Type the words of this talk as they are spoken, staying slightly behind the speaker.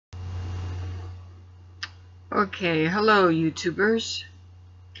Okay, hello YouTubers.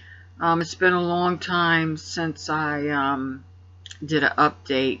 It's been a long time since I did an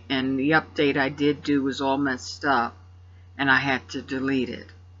update, and the update I did do was all messed up and I had to delete it.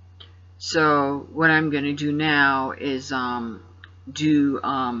 So what I'm going to do now is do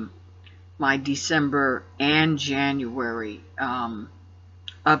my December and January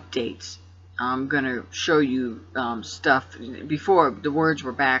updates. I'm going to show you stuff. Before, the words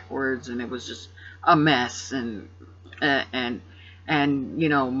were backwards and it was just a mess, and you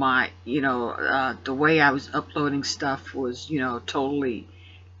know, the way I was uploading stuff was, totally,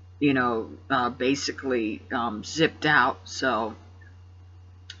 basically zipped out. So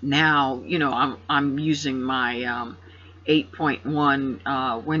now, I'm using my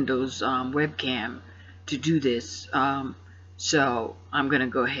 8.1 Windows webcam to do this. So I'm gonna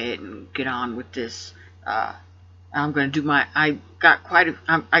go ahead and get on with this. I'm gonna do my. I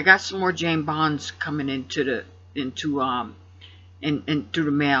got some more James Bonds coming into through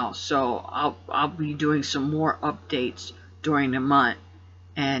the mail. So I'll be doing some more updates during the month,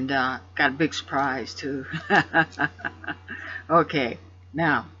 and got a big surprise too. Okay,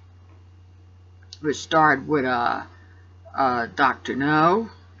 now we'll start with Dr. No.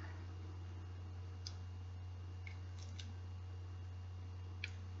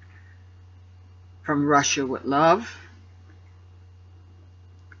 From Russia with Love.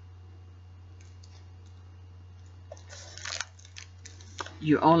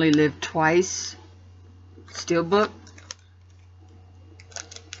 You Only Live Twice. Steelbook.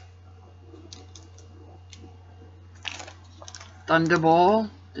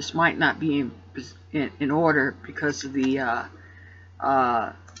 Thunderball. This might not be in order because of the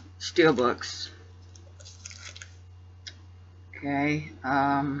steelbooks. Okay,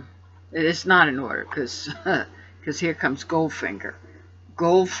 it's not in order because here comes Goldfinger.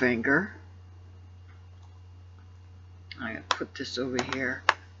 Goldfinger. I'm gonna put this over here.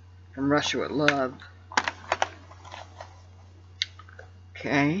 From Russia with Love.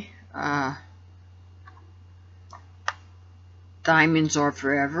 Okay. Diamonds Are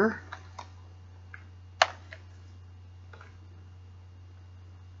Forever.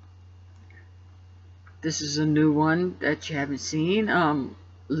 This is a new one that you haven't seen.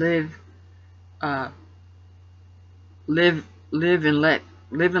 Live and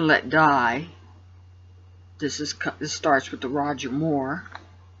Let Die. This starts with the Roger Moore.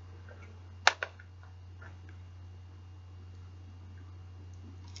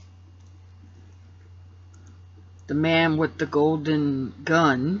 The Man with the Golden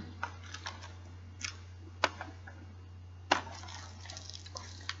Gun.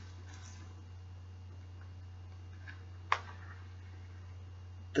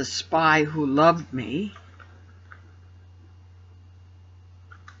 The Spy Who Loved Me.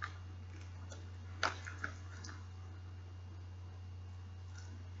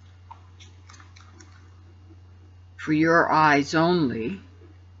 For Your Eyes Only.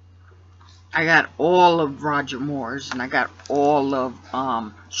 I got all of Roger Moore's, and I got all of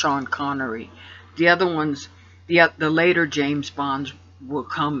Sean Connery. The other ones, the later James Bonds will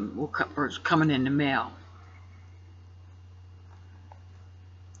come or is coming in the mail.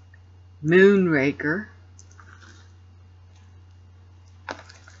 Moonraker.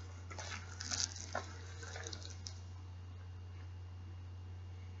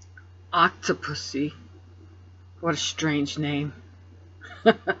 Octopussy. What a strange name.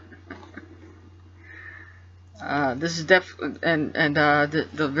 This is definitely, and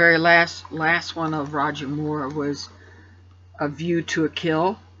the very last one of Roger Moore was A View to a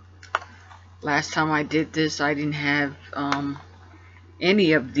Kill. Last time I did this, I didn't have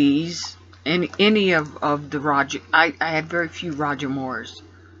any of these, any of the Roger. I had very few Roger Moores,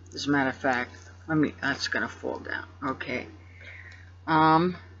 as a matter of fact. That's gonna fall down. Okay.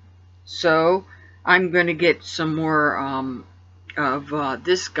 So I'm gonna get some more of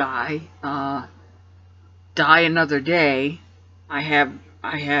this guy. Die Another Day. I have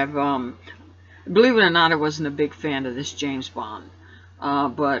believe it or not, I wasn't a big fan of this James Bond,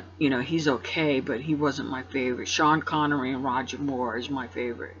 but he's okay, but he wasn't my favorite. Sean Connery and Roger Moore is my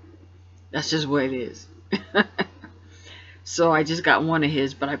favorite. That's just what it is. So I just got one of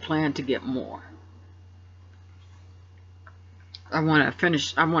his, but I plan to get more. I want to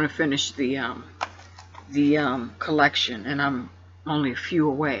finish the collection, and I'm only a few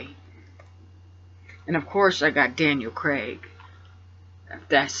away. And of course, I got Daniel Craig, if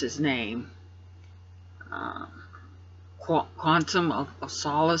that's his name. Quantum of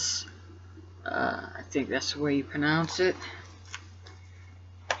Solace. I think that's the way you pronounce it.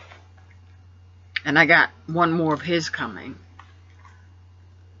 And I got one more of his coming.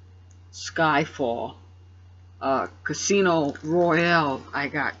 Skyfall. Casino Royale I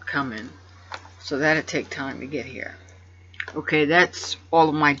got coming. So that'll take time to get here. Okay, that's all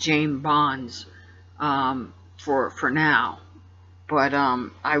of my James Bonds for now. But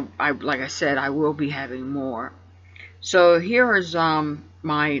I like I said, I will be having more. So here is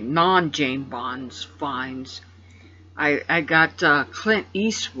my non-James Bonds finds. I got Clint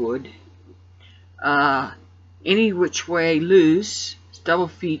Eastwood, Any Which Way Loose, double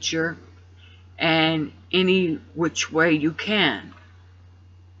feature, and Any Which Way You Can.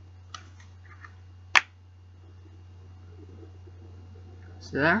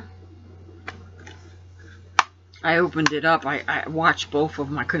 See there? I opened it up. I watched both of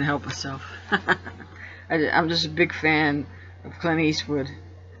them. I couldn't help myself. I'm just a big fan of Clint Eastwood.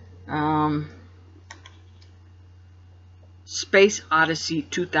 Space Odyssey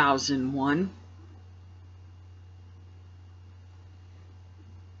 2001.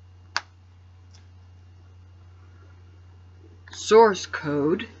 Source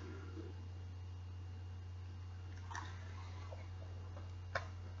Code.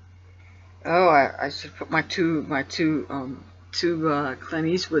 Oh, I should put my two Clint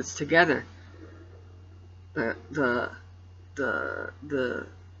Eastwoods together. The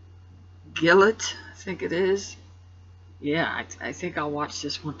Gillett, I think it is. Yeah, I think I'll watch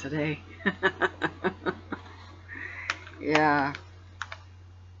this one today. Yeah.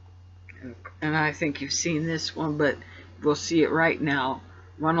 And I think you've seen this one, but we'll see it right now.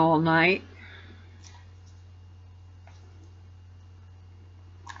 Run All Night.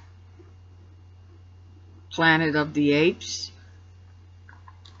 Planet of the Apes.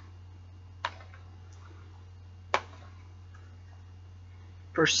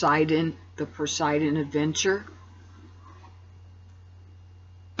 Poseidon, The Poseidon Adventure.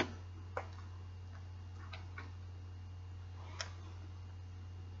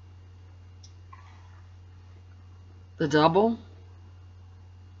 The Double.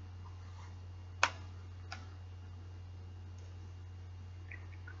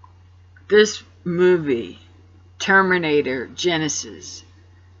 This movie, Terminator Genisys,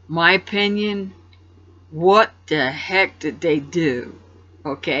 my opinion, what the heck did they do?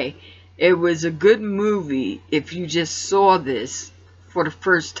 Okay, it was a good movie if you just saw this for the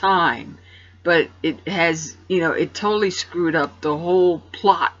first time, but it has, it totally screwed up the whole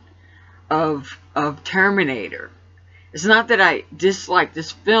plot of Terminator. It's not that I dislike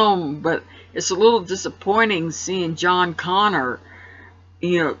this film, but it's a little disappointing seeing John Connor,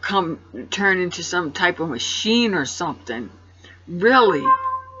 turn into some type of machine or something. Really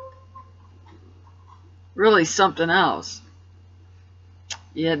something else.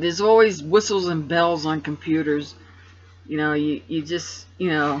 Yeah, there's always whistles and bells on computers. You just,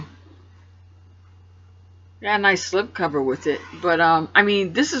 got a nice slipcover with it. But, I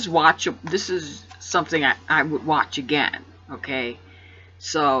mean, this is watchable. This is something I would watch again. Okay?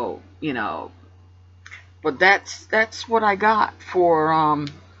 So, but that's what I got for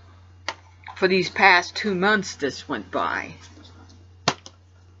these past 2 months this went by.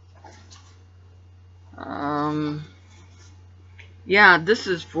 Yeah, this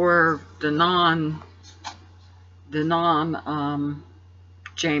is for the non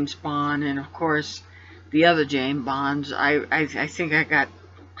James Bond, and of course the other James Bonds. I think I got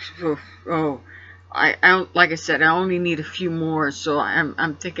I like I said, I only need a few more, so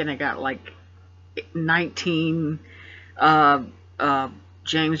I'm thinking I got like 19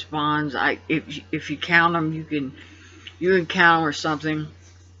 James Bonds. If you count them, you can count them or something.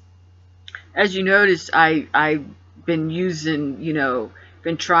 As you notice, I've been using,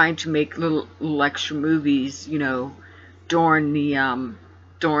 been trying to make little extra movies, during the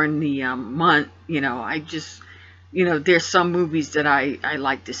month. I just, there's some movies that I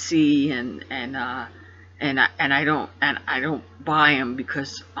like to see, and I don't buy them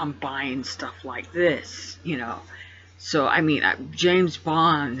because I'm buying stuff like this, So I mean, James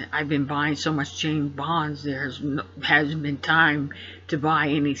Bond. I've been buying so much James Bonds. There hasn't been time to buy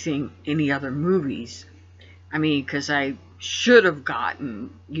any other movies. I mean, because I should have gotten,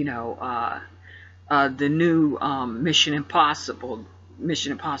 the new Mission Impossible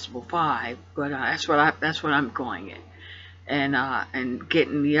 5, but that's what I'm going in, and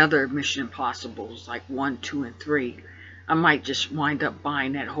getting the other Mission Impossibles like 1, 2, and 3. I might just wind up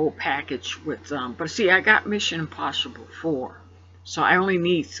buying that whole package with but see, I got Mission Impossible 4, so I only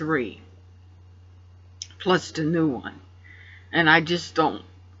need 3 plus the new one, and I just don't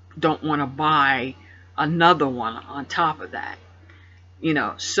want to buy another one on top of that,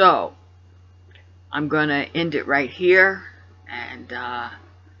 so I'm gonna end it right here, and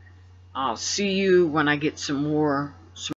I'll see you when I get some more